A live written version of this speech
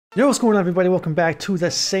Yo, what's going on, everybody? Welcome back to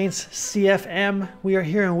the Saints CFM. We are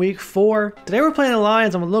here in week 4. Today we're playing the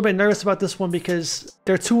Lions. I'm a little bit nervous about this one because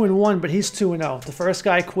they're 2-1, but he's 2-0. The first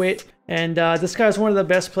guy quit, and this guy's one of the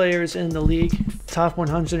best players in the league. Top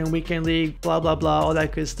 100 in weekend league, blah, blah, blah, all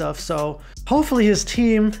that good stuff. So hopefully his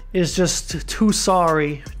team is just too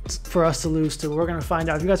sorry for us to lose to. We're going to find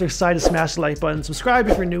out. If you guys are excited, smash the like button, subscribe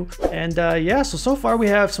if you're new. And yeah, so far we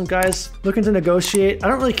have some guys looking to negotiate. I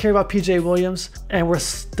don't really care about PJ Williams, and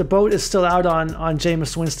the boat is still out on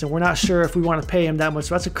Jameis Winston. We're not sure if we want to pay him that much.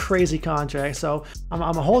 So that's a crazy contract. So I'm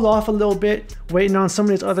going to hold off a little bit, waiting on some of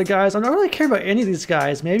these other guys. I don't really care about any of these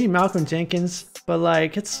guys. Maybe Malcolm Jenkins, but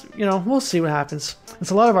like, it's, you know, we'll see what happens. It's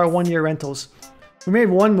a lot of our one-year rentals. We made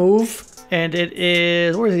one move, and it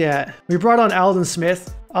is, where is he at? We brought on Alvin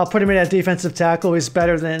Smith. I'll put him in at defensive tackle. He's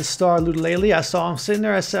better than Star Lutalele. I saw him sitting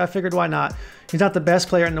there. I figured, why not? He's not the best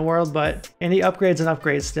player in the world, but any upgrades and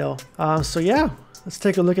upgrades still. So yeah, let's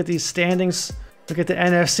take a look at these standings. Look at the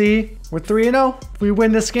NFC. We're 3-0. If we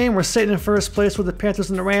win this game, we're sitting in first place with the Panthers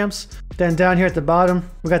and the Rams. Then down here at the bottom,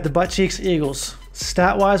 we got the butt cheeks Eagles.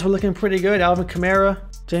 Stat-wise, we're looking pretty good. Alvin Kamara,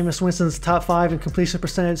 Jameis Winston's top 5 in completion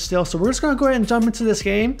percentage still. So we're just going to go ahead and jump into this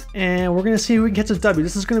game, and we're going to see who can get to W.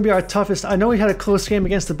 This is going to be our toughest. I know we had a close game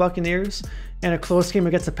against the Buccaneers and a close game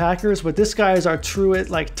against the Packers, but this guy is our true,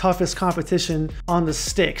 like, toughest competition on the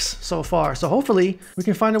sticks so far. So hopefully we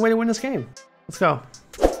can find a way to win this game. Let's go.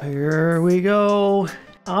 Here we go.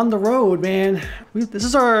 On the road, man. We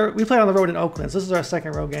play on the road in Oakland. So this is our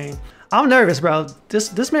second road game. I'm nervous, bro.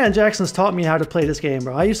 This man Jackson's taught me how to play this game,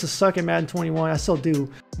 bro. I used to suck at Madden 21. I still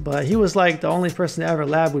do. But he was like the only person to ever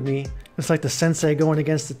lab with me. It's like the sensei going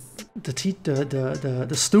against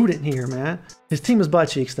the student here, man. His team is butt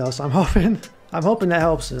cheeks though, so I'm hoping that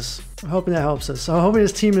helps us. I'm hoping that helps us. So I'm hoping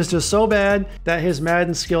his team is just so bad that his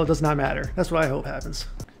Madden skill does not matter. That's what I hope happens.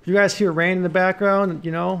 If you guys hear rain in the background,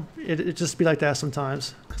 you know, it just be like that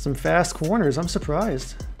sometimes. Some fast corners. I'm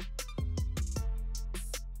surprised.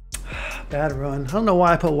 Bad run. I don't know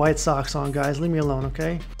why I put white socks on, guys. Leave me alone,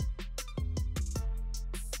 okay?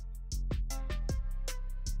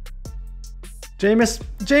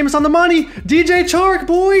 Jameis on the money! DJ Chark,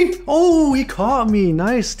 boy! Oh, he caught me.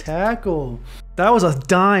 Nice tackle. That was a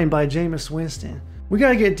dime by Jameis Winston. We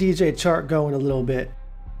gotta get DJ Chark going a little bit.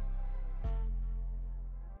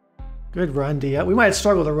 Good run, D. We might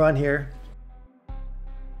struggle to run here.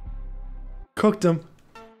 Cooked him.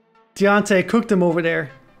 Deontay cooked him over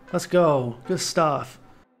there. Let's go. Good stuff.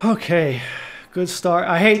 Okay. Good start.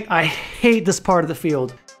 I hate this part of the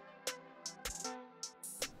field.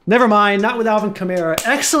 Never mind. Not with Alvin Kamara.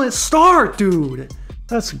 Excellent start, dude.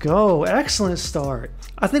 Let's go. Excellent start.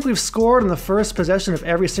 I think we've scored on the first possession of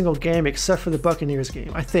every single game except for the Buccaneers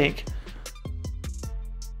game. I think.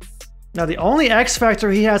 Now, the only X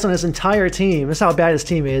factor he has on his entire team, that's how bad his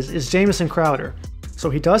team is Jamison Crowder. So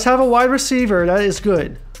he does have a wide receiver. That is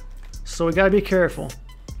good. So we got to be careful.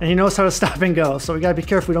 And he knows how to stop and go. So we got to be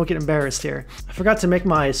careful we don't get embarrassed here. I forgot to make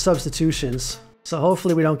my substitutions. So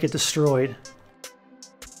hopefully we don't get destroyed.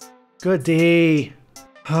 Good D.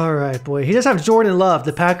 All right, boy. He does have Jordan Love.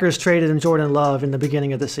 The Packers traded him Jordan Love in the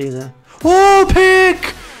beginning of the season. Oh,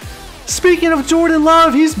 pick! Speaking of Jordan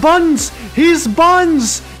Love, he's buns! He's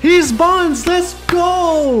buns! He's buns! Let's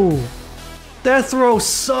go! That throw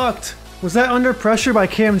sucked. Was that under pressure by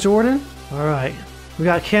Cam Jordan? All right. We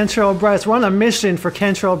got Kentrell Bryce. We're on a mission for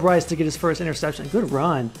Kentrell Bryce to get his first interception. Good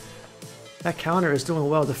run. That counter is doing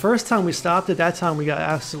well. The first time we stopped it, that time we got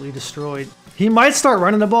absolutely destroyed. He might start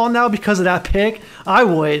running the ball now because of that pick. I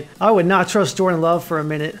would not trust Jordan Love for a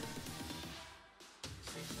minute.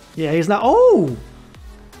 Yeah, he's not. Oh!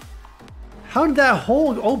 How did that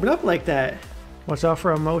hole open up like that? Watch out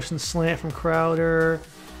for a motion slant from Crowder.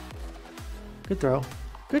 Good throw.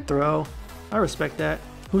 Good throw. I respect that.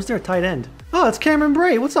 Who's their tight end? Oh, it's Cameron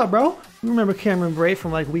Bray. What's up, bro? You remember Cameron Bray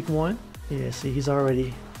from like week 1? Yeah, see, he's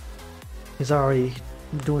already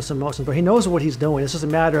doing some motions, but he knows what he's doing. It's just a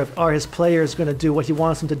matter of, are his players going to do what he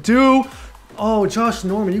wants them to do? Oh, Josh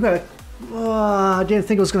Norman, you got to... I didn't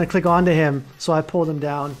think it was going to click onto him, so I pulled him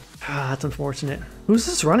down. That's unfortunate. Who's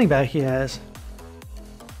this running back he has?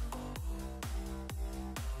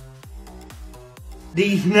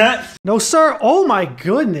 These nuts. No, sir. Oh, my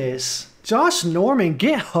goodness. Josh Norman,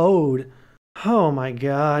 get hoed. Oh, my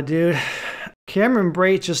God, dude. Cameron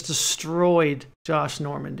Brate just destroyed Josh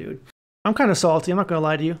Norman, dude. I'm kind of salty. I'm not going to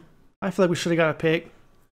lie to you. I feel like we should have got a pick.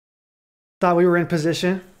 Thought we were in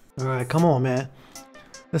position. All right, come on, man.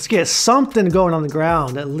 Let's get something going on the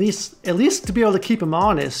ground, at least to be able to keep him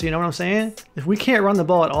honest, you know what I'm saying? If we can't run the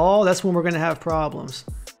ball at all, that's when we're going to have problems.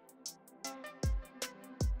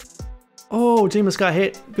 Oh, Jameis got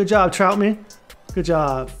hit. Good job, Troutman. Good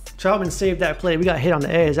job. Troutman saved that play. We got hit on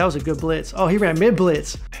the edge. That was a good blitz. Oh, he ran mid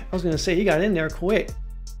blitz. I was gonna say he got in there quick.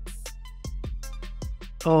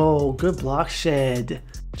 Oh, good block shed.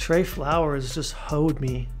 Trey Flowers just hoed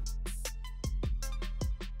me.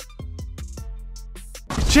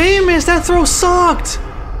 Jameis, that throw sucked!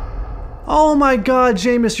 Oh my god,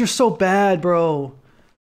 Jameis, you're so bad, bro.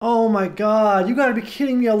 Oh my god, you gotta be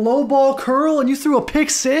kidding me. A low ball curl and you threw a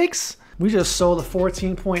pick six? We just sold a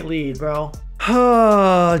 14-point lead, bro.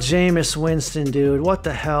 Oh, Jameis Winston, dude. What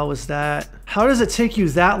the hell was that? How does it take you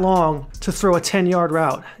that long to throw a 10-yard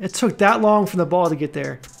route? It took that long for the ball to get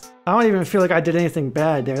there. I don't even feel like I did anything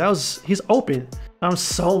bad there. He's open. I'm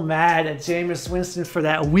so mad at Jameis Winston for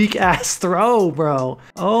that weak-ass throw, bro.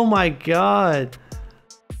 Oh my god.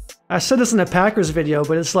 I said this in the Packers video,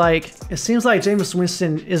 but it's like, it seems like Jameis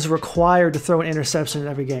Winston is required to throw an interception in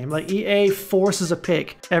every game. Like, EA forces a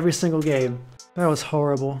pick every single game. That was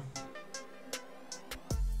horrible.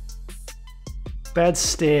 Bad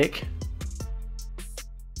stick.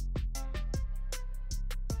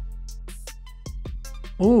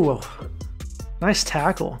 Ooh, nice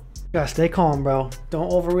tackle. Gotta stay calm, bro.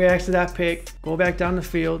 Don't overreact to that pick. Go back down the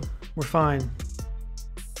field. We're fine.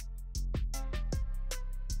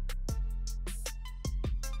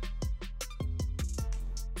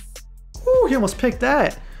 Ooh, he almost picked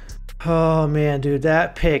that. Oh man, dude,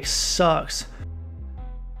 that pick sucks.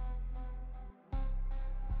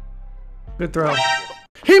 Good throw.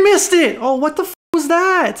 He missed it! Oh, what the f was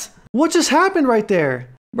that? What just happened right there?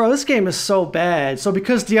 Bro, this game is so bad. So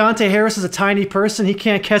because Deontay Harris is a tiny person, he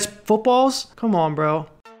can't catch footballs? Come on, bro.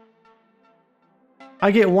 I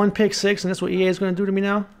get one pick six and that's what EA is going to do to me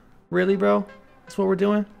now? Really, bro? That's what we're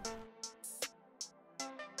doing?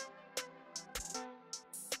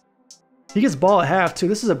 He gets ball at half, too.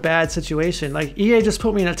 This is a bad situation. Like, EA just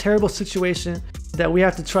put me in a terrible situation that we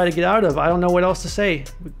have to try to get out of. I don't know what else to say.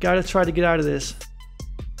 We got to try to get out of this.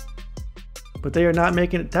 But they are not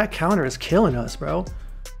making it. That counter is killing us, bro.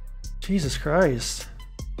 Jesus Christ.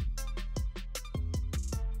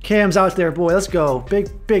 Cam's out there, boy. Let's go. Big,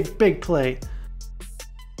 big, big play.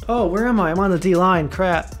 Oh, where am I? I'm on the D-line.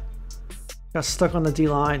 Crap. Got stuck on the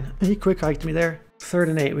D-line. He quick hiked me there. 3rd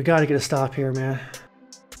and 8. We got to get a stop here, man.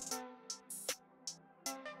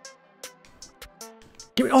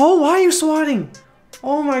 Give me. Oh, why are you swatting?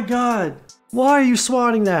 Oh my god. Why are you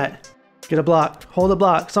swatting that? Get a block. Hold a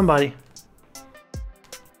block. Somebody.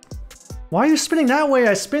 Why are you spinning that way?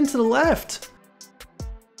 I spin to the left.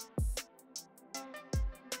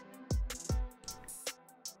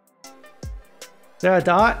 Is that a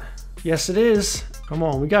dot? Yes, it is. Come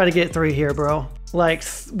on, we got to get 3 here, bro. Like,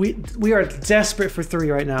 we are desperate for 3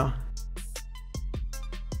 right now.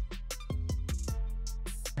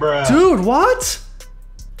 Bruh. Dude, what?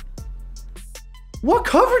 What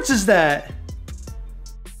coverage is that?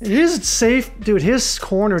 His safe, dude, his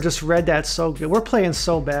corner just read that so good. We're playing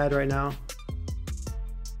so bad right now.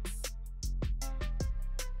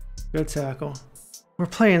 Good tackle. We're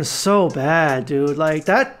playing so bad, dude. Like,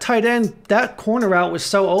 that tight end, that corner route was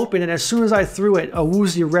so open, and as soon as I threw it,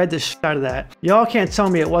 Awuzie read the shit out of that. Y'all can't tell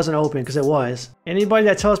me it wasn't open, because it was. Anybody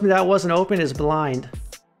that tells me that wasn't open is blind.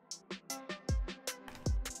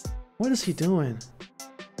 What is he doing?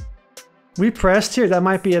 We pressed here. That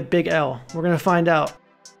might be a big L. We're going to find out.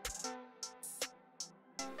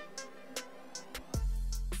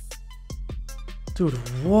 Dude,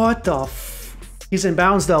 what the f... He's in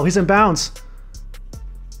bounds, though. He's in bounds.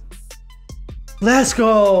 Let's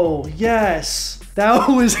go! Yes! That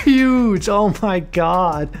was huge! Oh my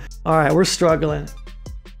god. Alright, we're struggling.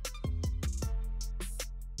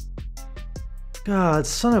 God,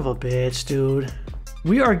 son of a bitch, dude.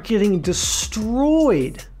 We are getting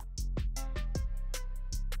destroyed.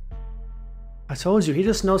 I told you, he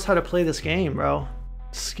just knows how to play this game, bro.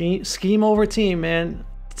 Scheme over team, man.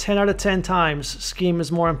 10 out of 10 times, scheme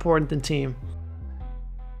is more important than team.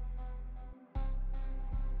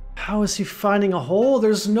 How is he finding a hole?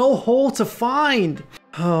 There's no hole to find.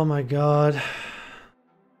 Oh my god.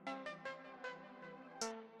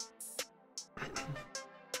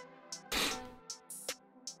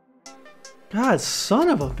 God, son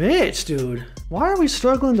of a bitch, dude. Why are we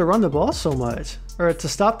struggling to run the ball so much? Or to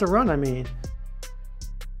stop the run, I mean.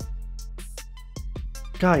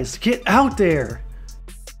 Guys, get out there.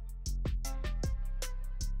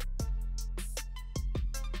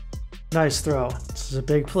 Nice throw. This is a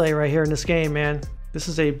big play right here in this game, man. This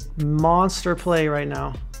is a monster play right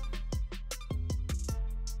now.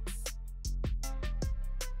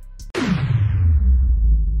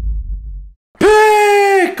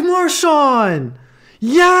 Pick! Marshon!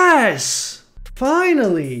 Yes!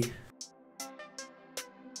 Finally!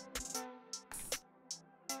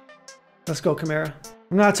 Let's go, Kamara.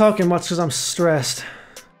 I'm not talking much because I'm stressed.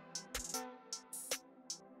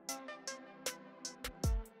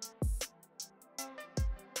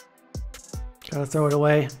 Gotta throw it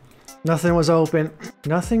away. Nothing was open.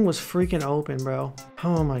 Nothing was freaking open, bro.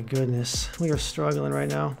 Oh my goodness. We are struggling right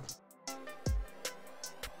now.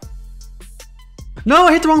 No,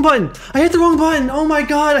 I hit the wrong button. I hit the wrong button. Oh my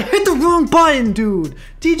god, I hit the wrong button, dude.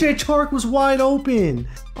 DJ Chark was wide open.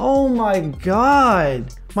 Oh my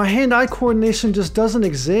god. My hand-eye coordination just doesn't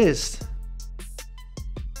exist.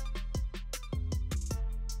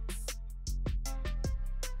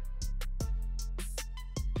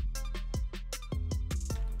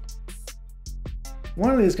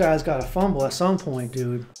 One of these guys got a fumble at some point,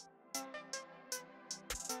 dude.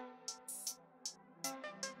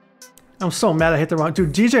 I'm so mad I hit the wrong...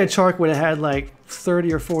 Dude, DJ Chark would have had like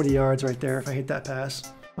 30 or 40 yards right there if I hit that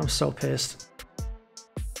pass. I'm so pissed.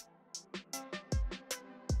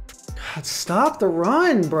 God, stop the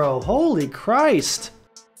run, bro. Holy Christ.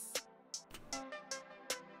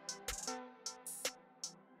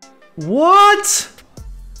 What?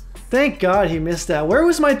 Thank God he missed that. Where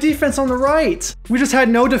was my defense on the right? We just had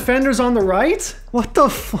no defenders on the right? What the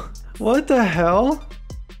What the hell?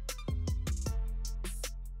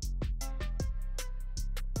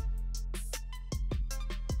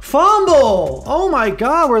 Fumble! Oh my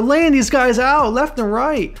god, we're laying these guys out left and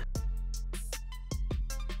right.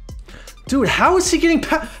 Dude, how is he getting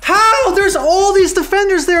past? How? There's all these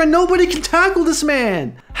defenders there and nobody can tackle this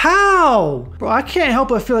man. How? Bro, I can't help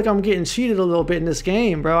but feel like I'm getting cheated a little bit in this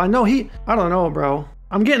game, bro. I know I don't know, bro.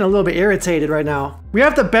 I'm getting a little bit irritated right now. We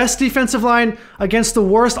have the best defensive line against the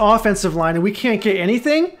worst offensive line and we can't get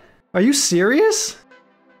anything? Are you serious?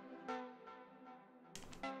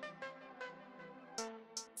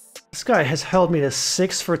 This guy has held me to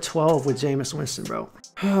 6 for 12 with Jameis Winston, bro.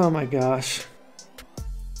 Oh my gosh.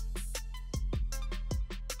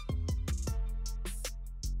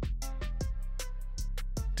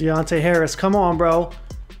 Deontay Harris, come on, bro.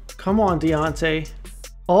 Come on, Deontay.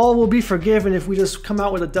 All will be forgiven if we just come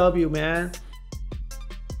out with a W, man.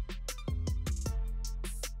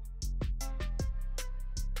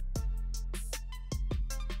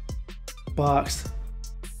 Boxed.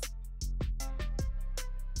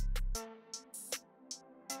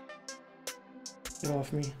 Get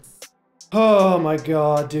off me. Oh my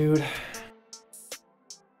god, dude.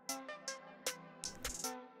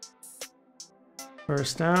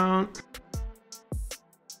 First down.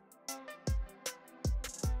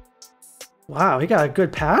 Wow, he got a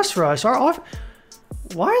good pass rush.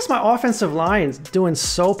 Why is my offensive line doing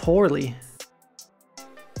so poorly?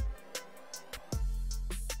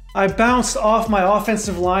 I bounced off my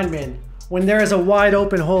offensive lineman when there is a wide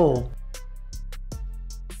open hole.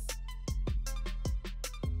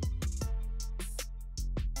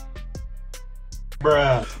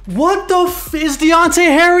 Bruh. What the f is Deontay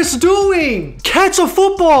Harris doing? Catch a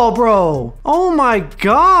football, bro. Oh my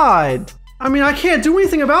god. I mean, I can't do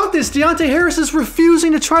anything about this. Deontay Harris is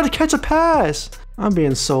refusing to try to catch a pass. I'm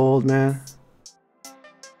being sold, man.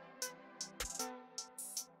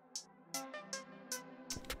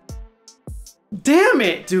 Damn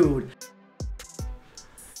it, dude.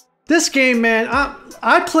 This game, man,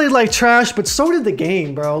 I played like trash, but so did the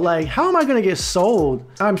game, bro. Like, how am I gonna get sold?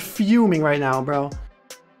 I'm fuming right now, bro.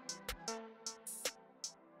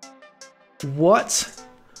 What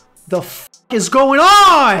the f is going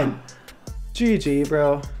on? GG,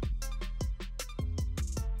 bro.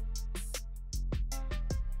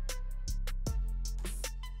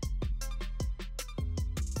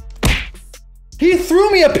 He threw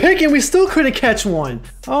me a pick and we still couldn't catch one.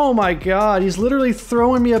 Oh my god, he's literally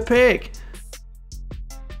throwing me a pick.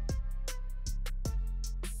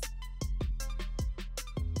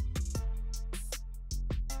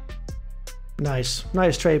 Nice.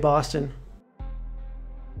 Nice trade, Boston.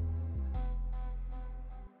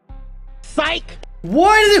 Psych!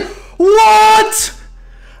 What?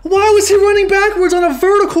 Why was he running backwards on a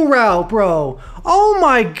vertical route, bro? Oh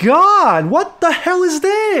my god, what the hell is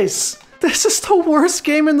this? This is the worst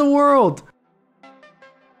game in the world.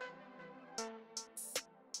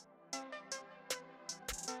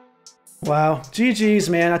 Wow,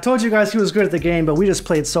 GG's, man. I told you guys he was good at the game, but we just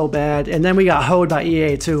played so bad. And then we got hoed by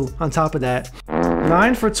EA too, on top of that.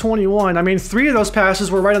 9 for 21. I mean, 3 of those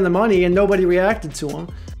passes were right on the money and nobody reacted to them.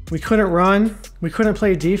 We couldn't run. We couldn't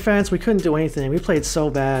play defense. We couldn't do anything. We played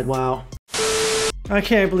so bad. Wow. I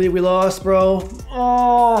can't believe we lost, bro.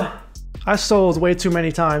 Oh, I sold way too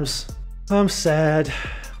many times. I'm sad.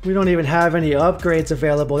 We don't even have any upgrades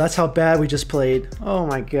available. That's how bad we just played. Oh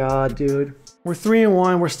my god, dude. We're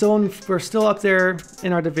 3-1. We're still up there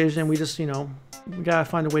in our division. We just, you know, We gotta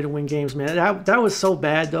find a way to win games, man. That was so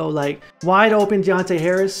bad though. Like wide open Deontay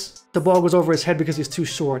Harris, the ball goes over his head because he's too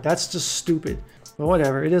short. That's just stupid. But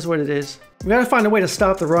whatever, it is what it is. We gotta find a way to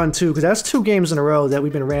stop the run too, because that's 2 games in a row that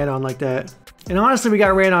we've been ran on like that. And honestly, we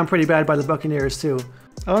got ran on pretty bad by the Buccaneers too.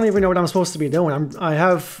 I don't even know what I'm supposed to be doing. I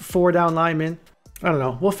have 4 down linemen. I don't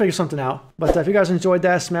know. We'll figure something out. But if you guys enjoyed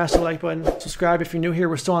that, smash the like button. Subscribe if you're new here.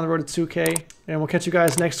 We're still on the road to 2K. And we'll catch you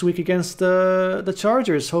guys next week against the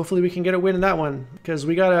Chargers. Hopefully we can get a win in that one. Because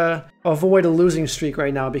we got to avoid a losing streak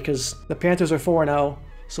right now. Because the Panthers are 4-0.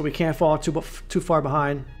 So we can't fall too far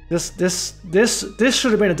behind. This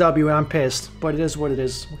should have been a W and I'm pissed. But it is what it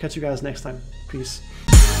is. We'll catch you guys next time. Peace.